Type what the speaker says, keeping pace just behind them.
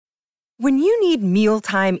When you need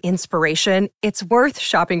mealtime inspiration, it's worth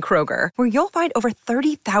shopping Kroger, where you'll find over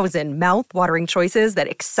 30,000 mouth-watering choices that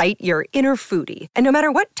excite your inner foodie. And no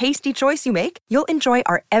matter what tasty choice you make, you'll enjoy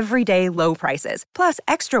our everyday low prices, plus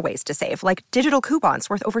extra ways to save, like digital coupons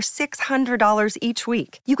worth over $600 each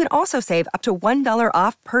week. You can also save up to $1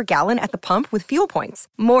 off per gallon at the pump with fuel points.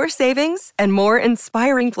 More savings and more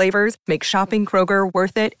inspiring flavors make shopping Kroger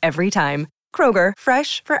worth it every time. Kroger,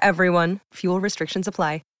 fresh for everyone. Fuel restrictions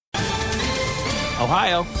apply.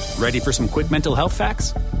 Ohio, ready for some quick mental health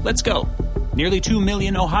facts? Let's go. Nearly 2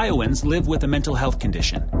 million Ohioans live with a mental health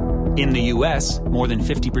condition. In the U.S., more than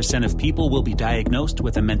 50% of people will be diagnosed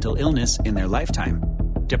with a mental illness in their lifetime.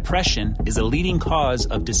 Depression is a leading cause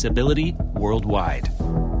of disability worldwide.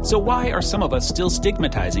 So why are some of us still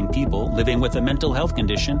stigmatizing people living with a mental health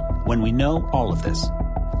condition when we know all of this?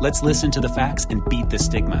 Let's listen to the facts and beat the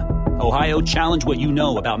stigma. Ohio, challenge what you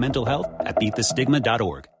know about mental health at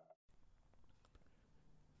beatthestigma.org.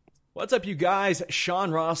 What's up, you guys?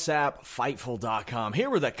 Sean Rossap, Fightful.com. Here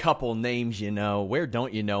with a couple names you know. Where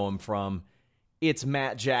don't you know them from? It's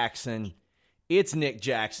Matt Jackson. It's Nick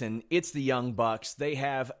Jackson. It's the Young Bucks. They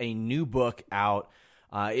have a new book out.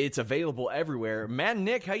 It's available everywhere. Matt and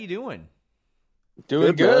Nick, how you doing?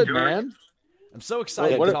 Doing good, man. I'm so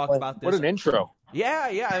excited to talk about this. What an intro.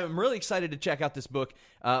 Yeah. I'm really excited to check out this book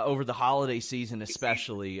over the holiday season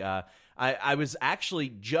especially. I was actually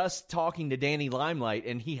just talking to Danny Limelight,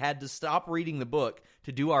 and he had to stop reading the book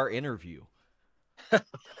to do our interview. Good.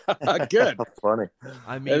 That's funny.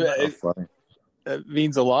 I mean, It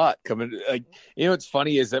means a lot. What's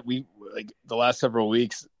funny is that we, the last several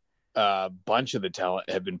weeks, a bunch of the talent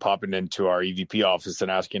have been popping into our EVP office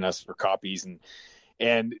and asking us for copies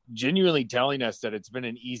and genuinely telling us that it's been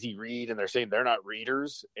an easy read, and they're saying they're not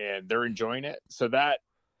readers and they're enjoying it. So that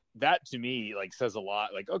to me says a lot.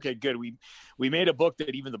 Okay, good. We made a book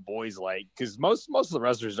that even the boys like, because most of the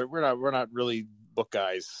wrestlers we're not really book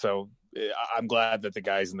guys. So I'm glad that the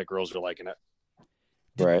guys and the girls are liking it.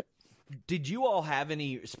 Right. Did you all have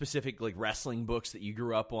any specific wrestling books that you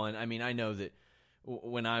grew up on? I mean, I know that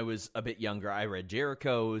when I was a bit younger, I read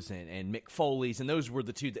Jericho's and Mick Foley's, and those were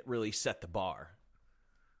the two that really set the bar.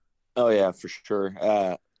 Oh yeah, for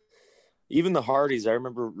sure. Even the Hardys. I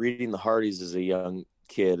remember reading the Hardys as a young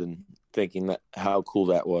kid and thinking that how cool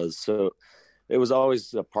that was. So it was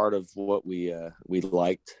always a part of what we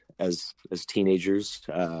liked as teenagers.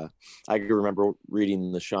 I can remember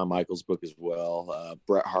reading the Shawn Michaels book as well.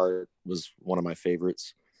 Bret Hart was one of my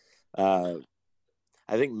favorites. I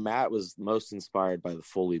think Matt was most inspired by the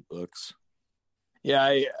Foley books. Yeah,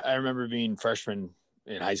 I remember being freshman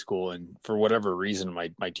in high school, and for whatever reason,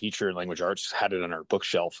 my teacher in language arts had it on our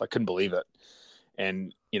bookshelf. I couldn't believe it.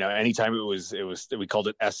 And, anytime it was, we called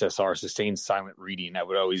it SSR, sustained silent reading. I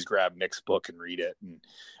would always grab Nick's book and read it. And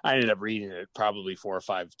I ended up reading it probably 4 or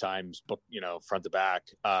 5 times, book, front to back.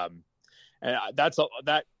 And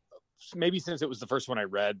that maybe since it was the first one I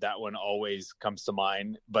read, that one always comes to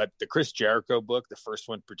mind. But the Chris Jericho book, the first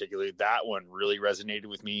one particularly, that one really resonated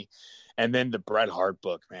with me. And then the Bret Hart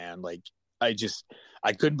book, man,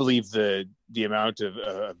 I couldn't believe the amount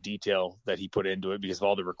of detail that he put into it because of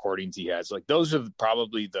all the recordings he has. Those are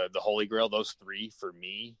probably the holy grail. Those 3 for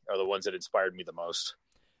me are the ones that inspired me the most.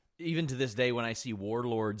 Even to this day, when I see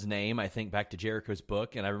Warlord's name, I think back to Jericho's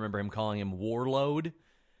book, and I remember him calling him Warlord.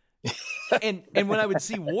 and when I would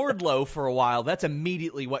see Wardlow for a while, that's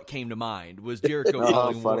immediately what came to mind was Jericho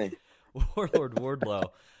calling Warlord Wardlow.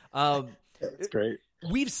 That's great.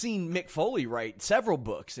 We've seen Mick Foley write several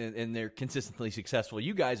books, and they're consistently successful.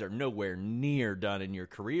 You guys are nowhere near done in your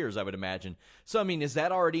careers, I would imagine. So, I mean, is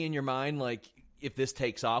that already in your mind, if this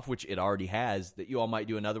takes off, which it already has, that you all might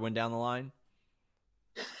do another one down the line?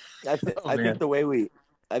 I think the way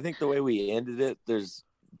we ended it, there's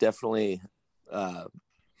definitely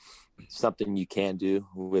something you can do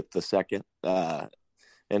with the second. And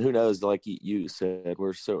who knows, like you said,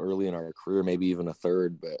 we're so early in our career, maybe even a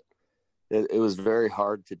third, but it was very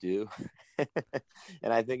hard to do.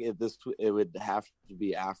 And I think it would have to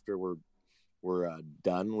be after we're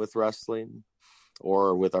done with wrestling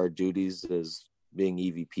or with our duties as being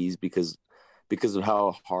EVPs because of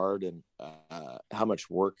how hard and how much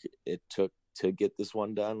work it took to get this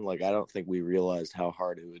one done. I don't think we realized how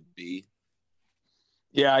hard it would be.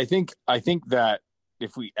 Yeah, I think that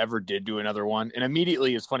if we ever did do another one, and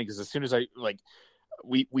immediately it's funny because as soon as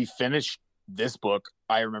we finished this book,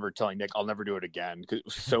 I remember telling Nick, I'll never do it again because it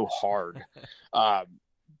was so hard.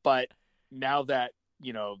 But now that,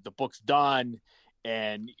 the book's done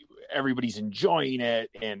and everybody's enjoying it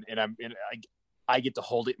and I get to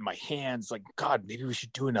hold it in my hands, God, maybe we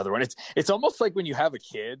should do another one. It's almost like when you have a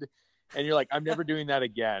kid and you're like, I'm never doing that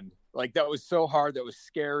again. Like that was so hard. That was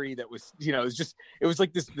scary. That was, it was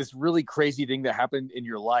like this really crazy thing that happened in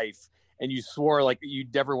your life. And you swore like you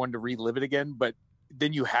never wanted to relive it again. But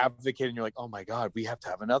then you have the kid and you're like, oh my God, we have to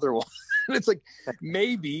have another one. And it's like,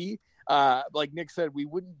 maybe, like Nick said, we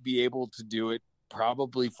wouldn't be able to do it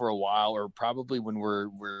probably for a while, or probably when we're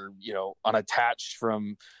unattached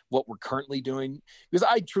from what we're currently doing, because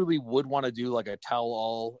I truly would want to do like a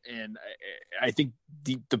tell-all. And I think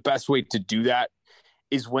the best way to do that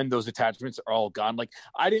is when those attachments are all gone. Like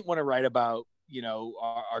I didn't want to write about,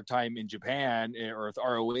 our time in Japan or with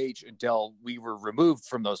ROH until we were removed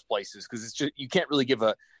from those places. Cause it's just, you can't really give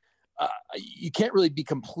you can't really be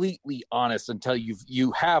completely honest until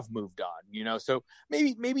you have moved on, so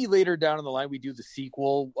maybe later down in the line, we do the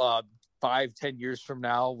sequel, 5-10 years from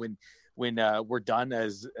now, when we're done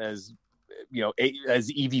as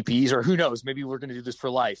EVPs, or who knows, maybe we're going to do this for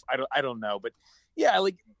life. I don't know, but yeah,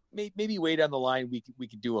 like maybe way down the line, we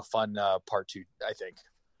could do a fun part 2, I think.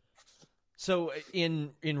 So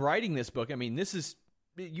in writing this book, I mean,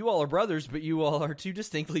 you all are brothers, but you all are two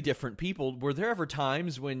distinctly different people. Were there ever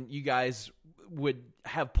times when you guys would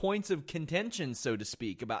have points of contention, so to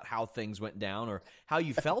speak, about how things went down or how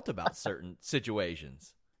you felt about certain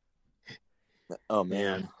situations? Oh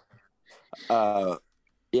man.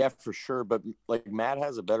 Yeah, for sure. But like Matt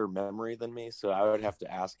has a better memory than me, so I would have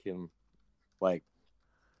to ask him, like,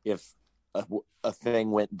 if a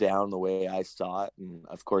thing went down the way I saw it, and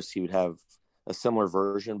of course he would have a similar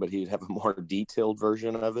version, but he'd have a more detailed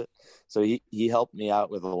version of it. So he helped me out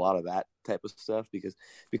with a lot of that type of stuff, because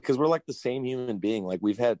we're like the same human being. Like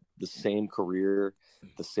we've had the same career,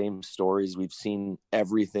 the same stories. We've seen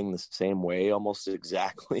everything the same way, almost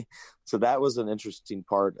exactly. So that was an interesting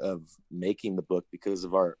part of making the book, because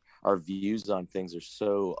of our views on things are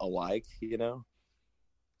so alike,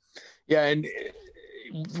 Yeah. And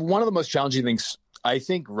one of the most challenging things, I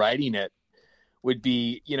think, writing it would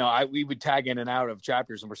be, we would tag in and out of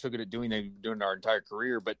chapters, and we're so good at doing that during our entire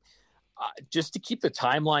career, but just to keep the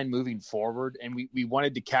timeline moving forward. And we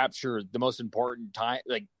wanted to capture the most important time,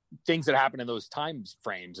 like things that happen in those time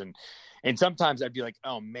frames. And sometimes I'd be like,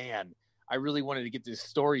 oh man, I really wanted to get this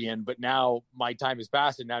story in, but now my time has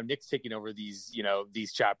passed and now Nick's taking over these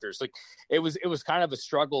chapters. Like it was kind of a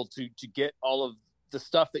struggle to get all of the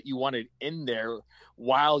stuff that you wanted in there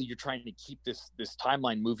while you're trying to keep this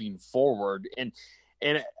timeline moving forward. And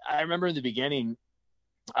I remember in the beginning,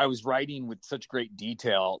 I was writing with such great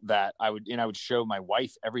detail that I would show my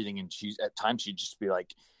wife everything. And at times she'd just be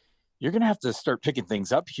like, you're going to have to start picking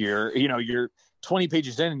things up here. You're 20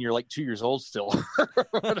 pages in and you're like 2 years old still, or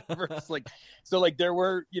whatever. It's like, so like there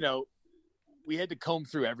were, we had to comb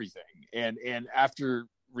through everything. And after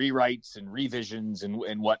rewrites and revisions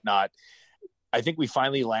and whatnot, I think we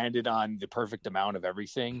finally landed on the perfect amount of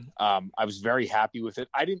everything. I was very happy with it.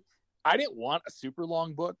 I didn't want a super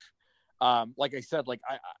long book. Like I said, like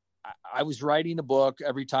I was writing a book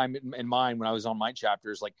every time in mine when I was on my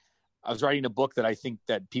chapters. Like I was writing a book that I think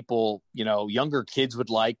that people, younger kids would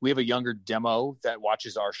like. We have a younger demo that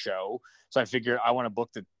watches our show, so I figured I want a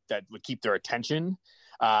book that would keep their attention.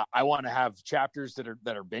 I want to have chapters that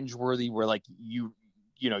are binge worthy, where like you're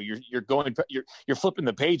flipping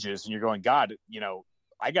the pages and you're going, God,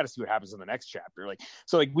 I got to see what happens in the next chapter. Like,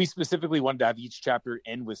 so like we specifically wanted to have each chapter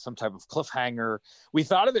end with some type of cliffhanger. We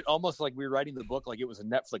thought of it almost like we were writing the book, like it was a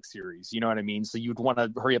Netflix series, you know what I mean? So you'd want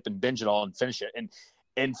to hurry up and binge it all and finish it.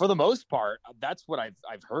 And for the most part, that's what I've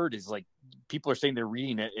heard is like, people are saying they're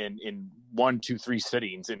reading it in 1, 2, 3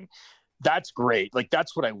 sittings. And that's great. Like,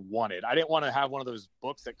 that's what I wanted. I didn't want to have one of those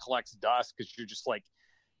books that collects dust, because you're just like,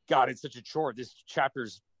 God, it's such a chore. This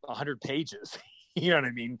chapter's 100 pages. You know what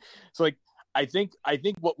I mean? So like, I think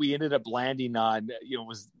what we ended up landing on,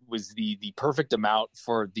 was the perfect amount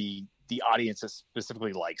for the audience that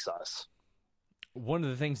specifically likes us. One of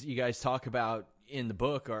the things that you guys talk about in the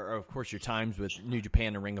book are, of course, your times with New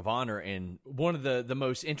Japan and Ring of Honor. And one of the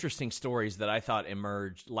most interesting stories that I thought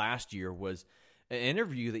emerged last year was an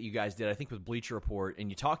interview that you guys did, I think, with Bleacher Report. And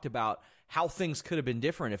you talked about how things could have been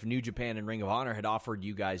different if New Japan and Ring of Honor had offered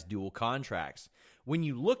you guys dual contracts. When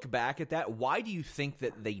you look back at that, why do you think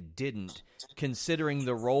that they didn't, considering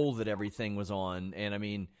the role that everything was on? And I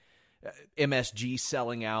mean, MSG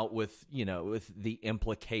selling out with the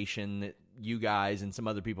implication that you guys and some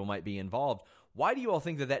other people might be involved. Why do you all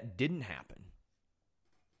think that didn't happen?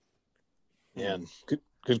 Yeah,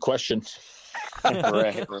 good question.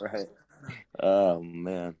 Right. Oh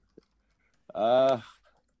man.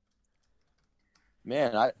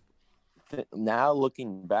 Man, now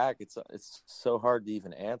looking back, it's so hard to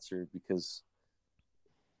even answer, because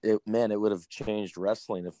it would have changed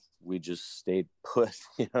wrestling if we just stayed put.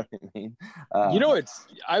 You know what I mean?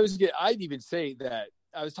 I'd even say that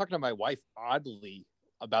I was talking to my wife oddly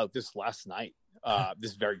about this last night,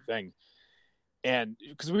 this very thing. And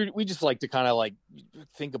because we just like to kind of like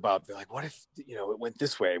think about like, what if, it went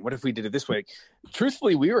this way? What if we did it this way?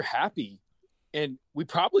 Truthfully, we were happy, and we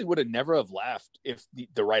probably would have never have left if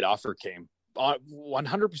the right offer came.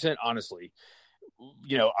 100% honestly,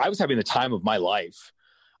 I was having the time of my life.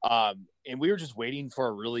 And we were just waiting for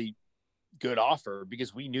a really good offer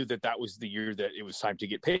because we knew that was the year that it was time to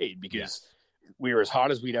get paid, because we were as hot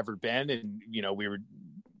as we'd ever been. And,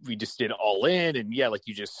 we just did all in. And yeah, like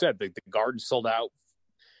you just said, the Garden sold out.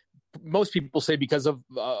 Most people say because of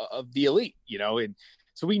the Elite, and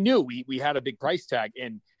so we knew we had a big price tag.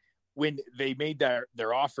 And when they made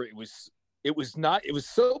their offer, it was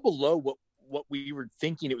so below what we were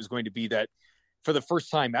thinking it was going to be, that for the first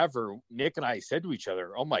time ever, Nick and I said to each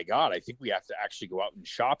other, oh my God, I think we have to actually go out and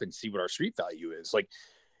shop and see what our street value is. Like,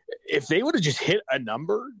 if they would have just hit a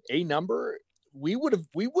number, we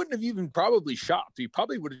wouldn't have even probably shopped. We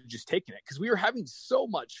probably would have just taken it, because we were having so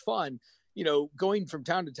much fun, going from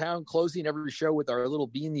town to town, closing every show with our little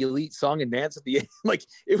Being the Elite song and dance at the end. Like,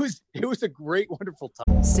 it was a great, wonderful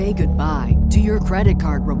time. Say goodbye to your credit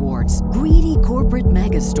card rewards. Greedy corporate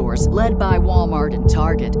mega stores, led by Walmart and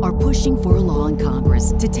Target, are pushing for a law in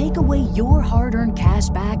Congress to take away your hard-earned cash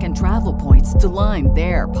back and travel points to line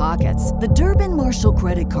their pockets. The Durbin-Marshall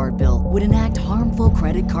credit card bill would enact harmful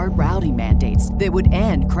credit card routing mandates that would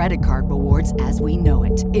end credit card rewards as we know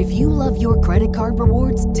it. If you love your credit card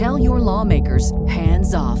rewards, tell your lawmakers,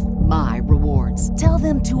 hands off my rewards. Tell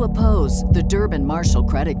them to oppose the Durbin-Marshall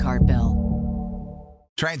credit card bill.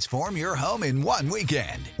 Transform your home in one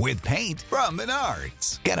weekend with paint from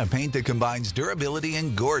Menards. Get a paint that combines durability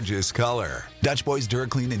and gorgeous color. Dutch Boys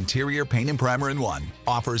DuraClean Interior Paint and Primer in One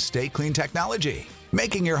offers Stay Clean technology,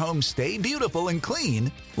 making your home stay beautiful and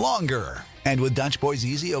clean longer. And with Dutch Boy's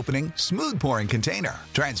easy opening, smooth pouring container,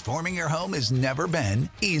 transforming your home has never been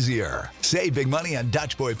easier. Save big money on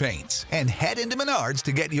Dutch Boy paints and head into Menards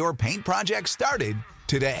to get your paint project started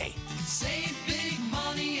today. Save big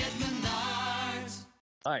money at Menards.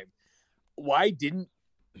 Why didn't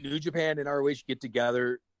New Japan and ROH get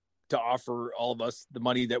together to offer all of us the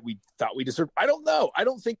money that we thought we deserved? I don't know. I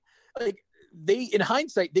don't think, like, they, in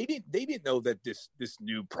hindsight, they didn't know that this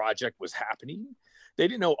new project was happening. They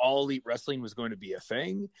didn't know All Elite Wrestling was going to be a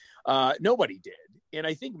thing. Nobody did. And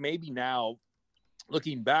I think maybe now,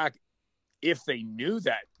 looking back, if they knew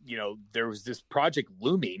that, there was this project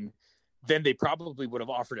looming, then they probably would have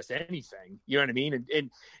offered us anything. You know what I mean? And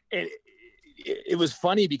it was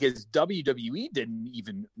funny because WWE didn't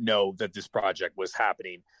even know that this project was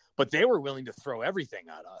happening, but they were willing to throw everything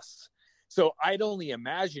at us. So I'd only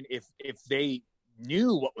imagine if they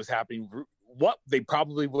knew what was happening, what they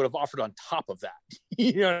probably would have offered on top of that.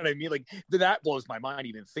 You know what I mean? Like, that blows my mind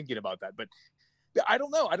even thinking about that. But I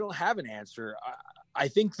don't know. I don't have an answer. I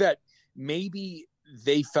think that maybe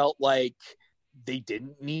they felt like they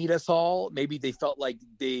didn't need us all. Maybe they felt like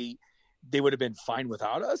they would have been fine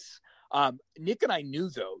without us. Nick and I knew,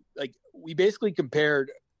 though, like, we basically compared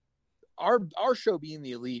our show Being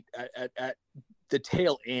the Elite at the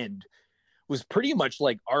tail end was pretty much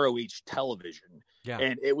like ROH television. Yeah.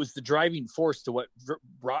 And it was the driving force to what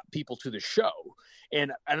brought people to the show.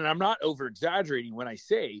 And I'm not over exaggerating when I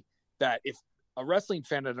say that if a wrestling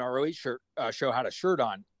fan at an ROH show had a shirt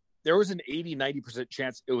on, there was an 80-90%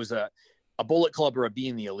 chance it was a Bullet Club or a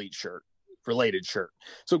Being the Elite related shirt.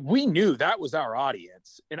 So we knew that was our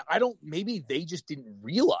audience. And maybe they just didn't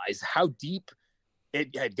realize how deep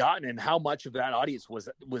it had gotten and how much of that audience was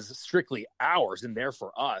strictly ours and there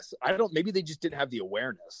for us. Maybe they just didn't have the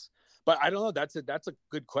awareness. But I don't know. That's a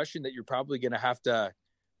good question that you're probably going to have to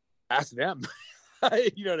ask them.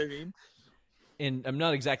 You know what I mean? And I'm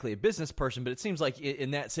not exactly a business person, but it seems like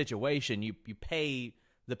in that situation, you pay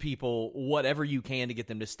the people whatever you can to get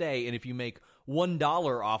them to stay. And if you make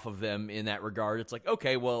 $1 off of them in that regard, it's like,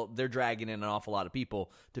 okay, well, they're dragging in an awful lot of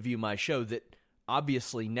people to view my show that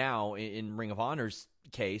obviously now, in Ring of Honor's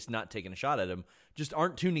case, not taking a shot at them, just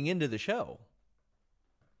aren't tuning into the show.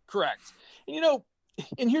 Correct. And,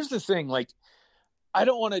 and here's the thing, like, I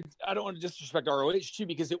don't want to disrespect ROH too,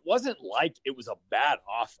 because it wasn't like it was a bad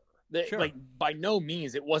offer. Sure. Like, by no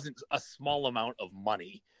means, it wasn't a small amount of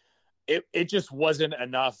money. It just wasn't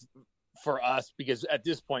enough for us, because at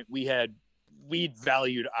this point we'd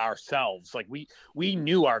valued ourselves. Like, we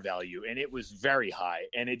knew our value, and it was very high,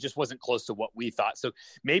 and it just wasn't close to what we thought. So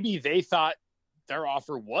maybe they thought their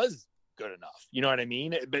offer was good enough. You know what I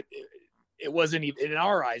mean? But it wasn't even, in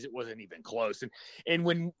our eyes, it wasn't even close. And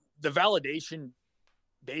when the validation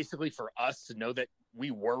basically for us to know that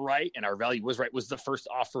we were right and our value was right was the first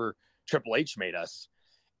offer Triple H made us.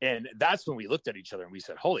 And that's when we looked at each other and we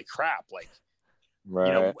said, holy crap, like, Right.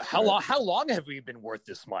 you know, how long have we been worth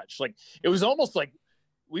this much? Like, it was almost like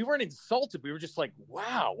we weren't insulted. We were just like,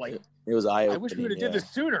 wow, like It was I wish we would have did this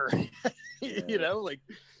sooner. You know, like.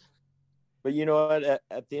 But you know what?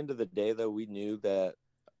 At the end of the day, though, we knew that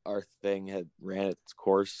our thing had ran its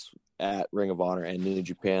course at Ring of Honor and New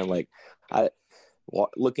Japan. Like,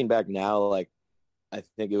 looking back now, like, I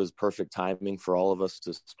think it was perfect timing for all of us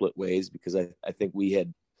to split ways, because I think we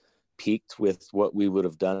had peaked with what we would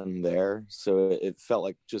have done there. So it felt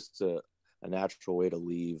like just a natural way to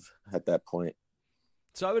leave at that point.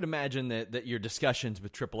 So I would imagine that your discussions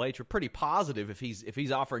with Triple H were pretty positive if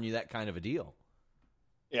he's offering you that kind of a deal.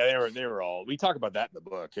 Yeah, they were all. We talk about that in the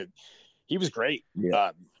book. He was great,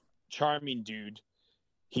 charming dude.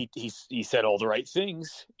 He said all the right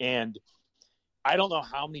things, and I don't know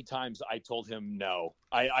how many times I told him no.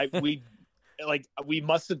 We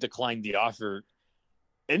must have declined the offer.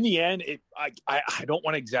 In the end, I don't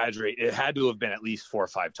want to exaggerate. It had to have been at least 4 or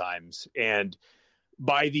 5 times, and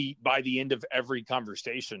by the end of every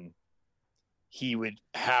conversation, he would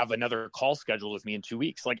have another call scheduled with me in 2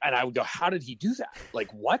 weeks. Like, and I would go, how did he do that? Like,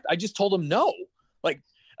 what? I just told him no. Like,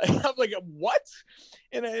 I'm like, what?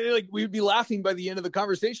 And we would be laughing by the end of the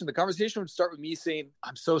conversation. The conversation would start with me saying,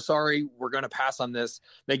 I'm so sorry. We're going to pass on this.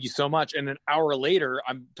 Thank you so much. And an hour later,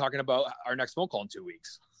 I'm talking about our next phone call in 2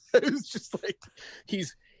 weeks. It was just like,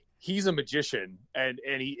 he's a magician. And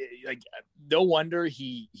he, like, no wonder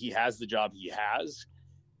he has the job he has,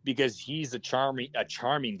 because he's a charming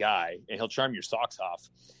guy, and he'll charm your socks off.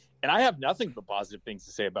 And I have nothing but positive things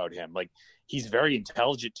to say about him. Like, he's very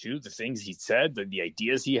intelligent too. The things he said, the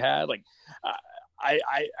ideas he had. Like, I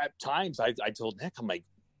at times I told Nick, I'm like,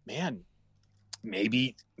 man,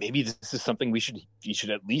 maybe this is something you should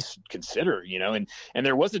at least consider, you know. And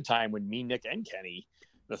there was a time when me, Nick, and Kenny,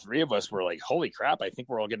 the three of us were like, holy crap, I think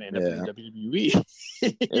we're all going to end up in the WWE.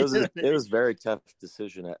 It was a very tough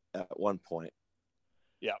decision at one point.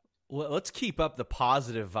 Yeah. Well, let's keep up the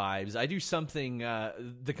positive vibes. I do something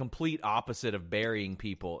the complete opposite of burying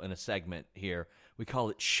people in a segment here. We call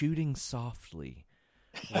it shooting softly,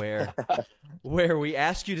 where we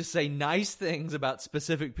ask you to say nice things about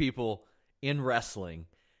specific people in wrestling.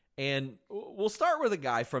 And we'll start with a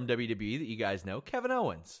guy from WWE that you guys know, Kevin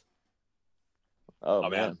Owens. Oh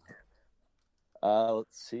man.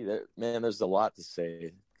 Let's see. There's a lot to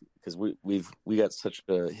say, because we got such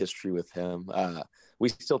a history with him. We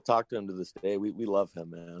still talk to him to this day. We love him,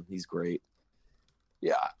 man. He's great.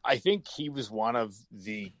 Yeah, I think he was one of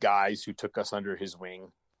the guys who took us under his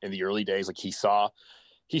wing in the early days. Like, he saw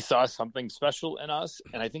something special in us,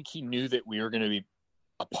 and I think he knew that we were going to be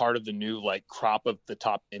a part of the new, like, crop of the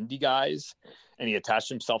top indie guys, and he attached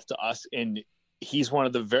himself to us. And he's one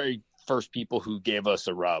of the very first people who gave us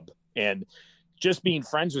a rub. And just being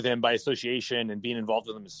friends with him by association and being involved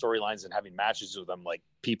with him in storylines and having matches with him, like,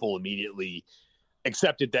 people immediately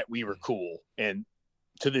accepted that we were cool. And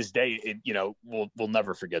to this day, we'll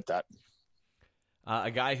never forget that.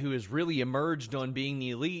 A guy who has really emerged on being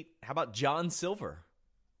the elite. How about John Silver?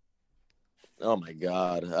 Oh my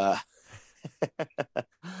God.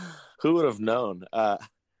 Who would have known?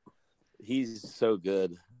 He's so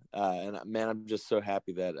good. And man, I'm just so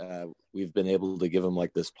happy that we've been able to give him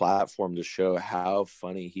like this platform to show how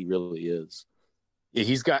funny he really is. Yeah,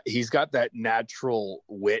 he's got that natural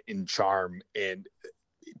wit and charm, and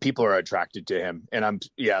people are attracted to him. And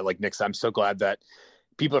like Nick, I'm so glad that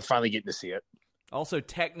people are finally getting to see it. Also,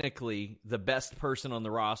 technically, the best person on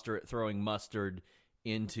the roster at throwing mustard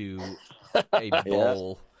into a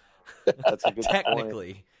bowl. That's a good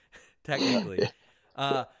Technically.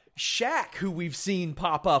 Shaq, who we've seen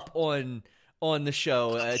pop up on the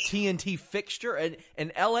show, a TNT fixture,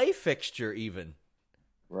 an LA fixture even.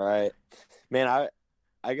 Right. Man,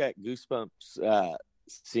 I got goosebumps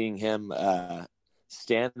seeing him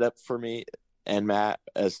stand up for me and Matt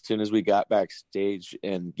as soon as we got backstage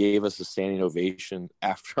and gave us a standing ovation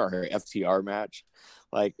after our FTR match.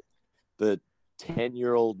 Like, the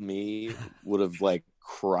 10-year-old me would have like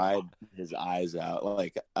cried his eyes out.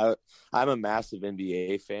 Like, I'm a massive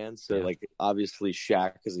NBA fan, so like obviously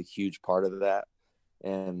Shaq is a huge part of that.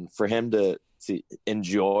 And for him to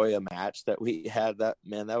enjoy a match that we had, that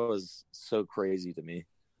was so crazy to me.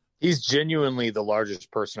 He's genuinely the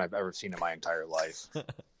largest person I've ever seen in my entire life.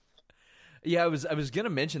 Yeah, I was going to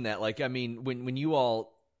mention that. Like, I mean, when you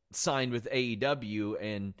all signed with AEW,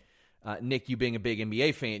 and Nick, you being a big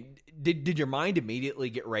NBA fan, did your mind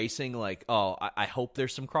immediately get racing? Like, oh, I hope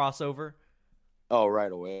there's some crossover? Oh,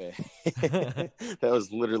 right away. That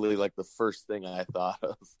was literally like the first thing I thought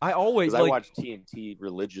of. I always I watch TNT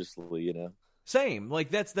religiously, Same.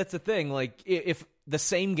 Like that's the thing. Like if the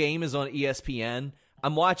same game is on ESPN,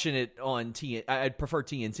 I'm watching it on I'd prefer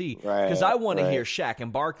TNT because I want to hear Shaq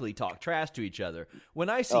and Barkley talk trash to each other. When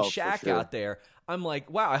I see Shaq out there, I'm like,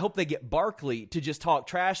 wow, I hope they get Barkley to just talk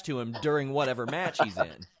trash to him during whatever match he's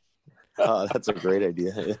in. Oh, that's a great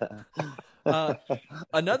idea. Yeah.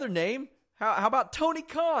 Another name. How about Tony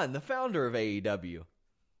Khan, the founder of AEW?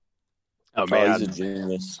 Oh man, he's a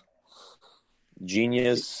genius.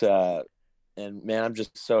 Genius. And man, I'm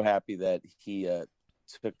just so happy that he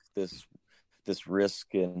took this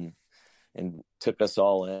risk and took us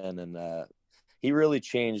all in, and he really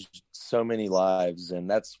changed so many lives. And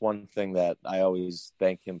that's one thing that I always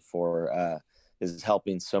thank him for, is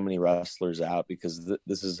helping so many wrestlers out, because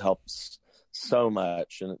this has helped so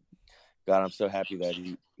much. And God, I'm so happy that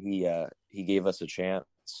he gave us a chance.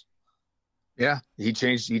 Yeah, he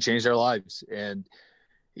changed our lives, and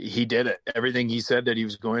he did it. Everything he said that he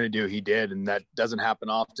was going to do, he did, and that doesn't happen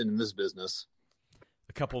often in this business.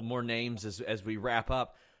 A couple more names as we wrap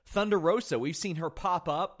up. Thunder Rosa, we've seen her pop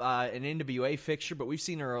up an NWA fixture, but we've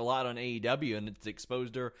seen her a lot on AEW, and it's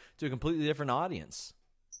exposed her to a completely different audience.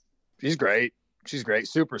 She's great.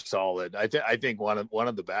 Super solid. I think one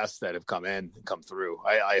of the best that have come through.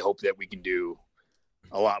 I hope that we can do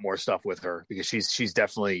a lot more stuff with her, because she's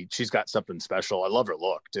got something special. I love her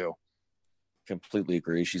look too. Completely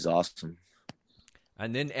agree. She's awesome.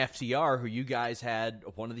 And then FTR, who you guys had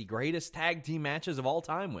one of the greatest tag team matches of all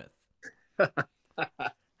time with.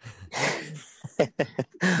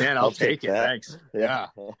 Man, I'll take it. That. Thanks. Yeah.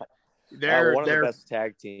 They're one of the best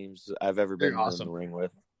tag teams I've ever been in the ring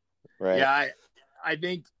with. Right. Yeah, I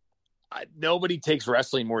think nobody takes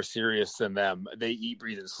wrestling more serious than them. They eat,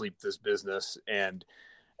 breathe, and sleep this business, and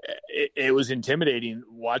it was intimidating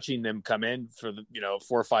watching them come in for 4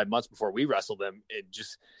 or 5 months before we wrestled them, and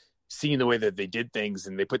just seeing the way that they did things,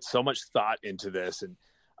 and they put so much thought into this. And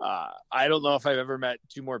I don't know if I've ever met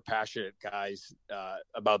two more passionate guys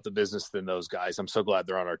about the business than those guys. I'm so glad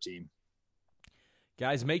they're on our team.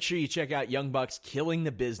 Guys, make sure you check out Young Bucks killing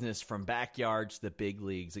the business from backyards to the big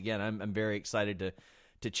leagues. Again, I'm very excited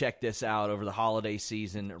to check this out over the holiday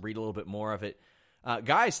season, read a little bit more of it.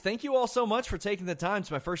 Guys, thank you all so much for taking the time. It's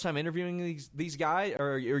my first time interviewing these guys,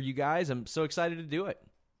 or you guys. I'm so excited to do it.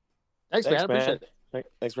 Thanks man. Appreciate it.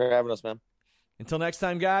 Thanks for having us, man. Until next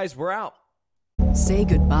time, guys, we're out. Say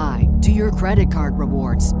goodbye to your credit card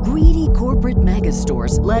rewards. Greedy corporate mega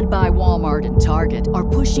stores, led by Walmart and Target, are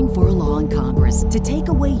pushing for a law in Congress to take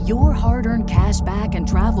away your hard-earned cash back and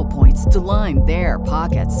travel points to line their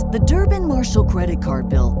pockets. The Durbin-Marshall credit card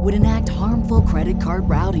bill would enact harmful credit card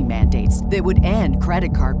routing mandates that would end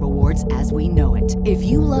credit card rewards as we know it. If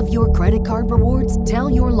you love your credit card rewards, tell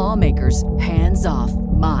your lawmakers, hands off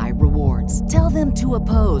my rewards. Tell them to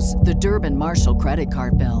oppose the Durbin-Marshall credit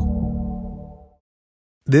card bill.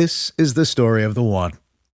 This is the story of the one.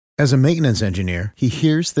 As a maintenance engineer, he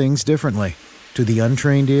hears things differently. To the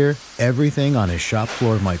untrained ear, everything on his shop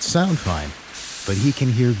floor might sound fine, but he can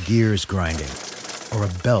hear gears grinding or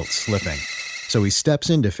a belt slipping. So he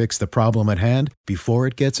steps in to fix the problem at hand before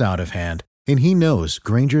it gets out of hand. And he knows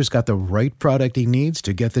Grainger's got the right product he needs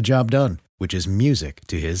to get the job done, which is music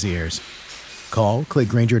to his ears. Call, click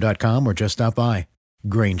Grainger.com, or just stop by.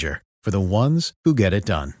 Grainger, for the ones who get it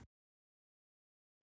done.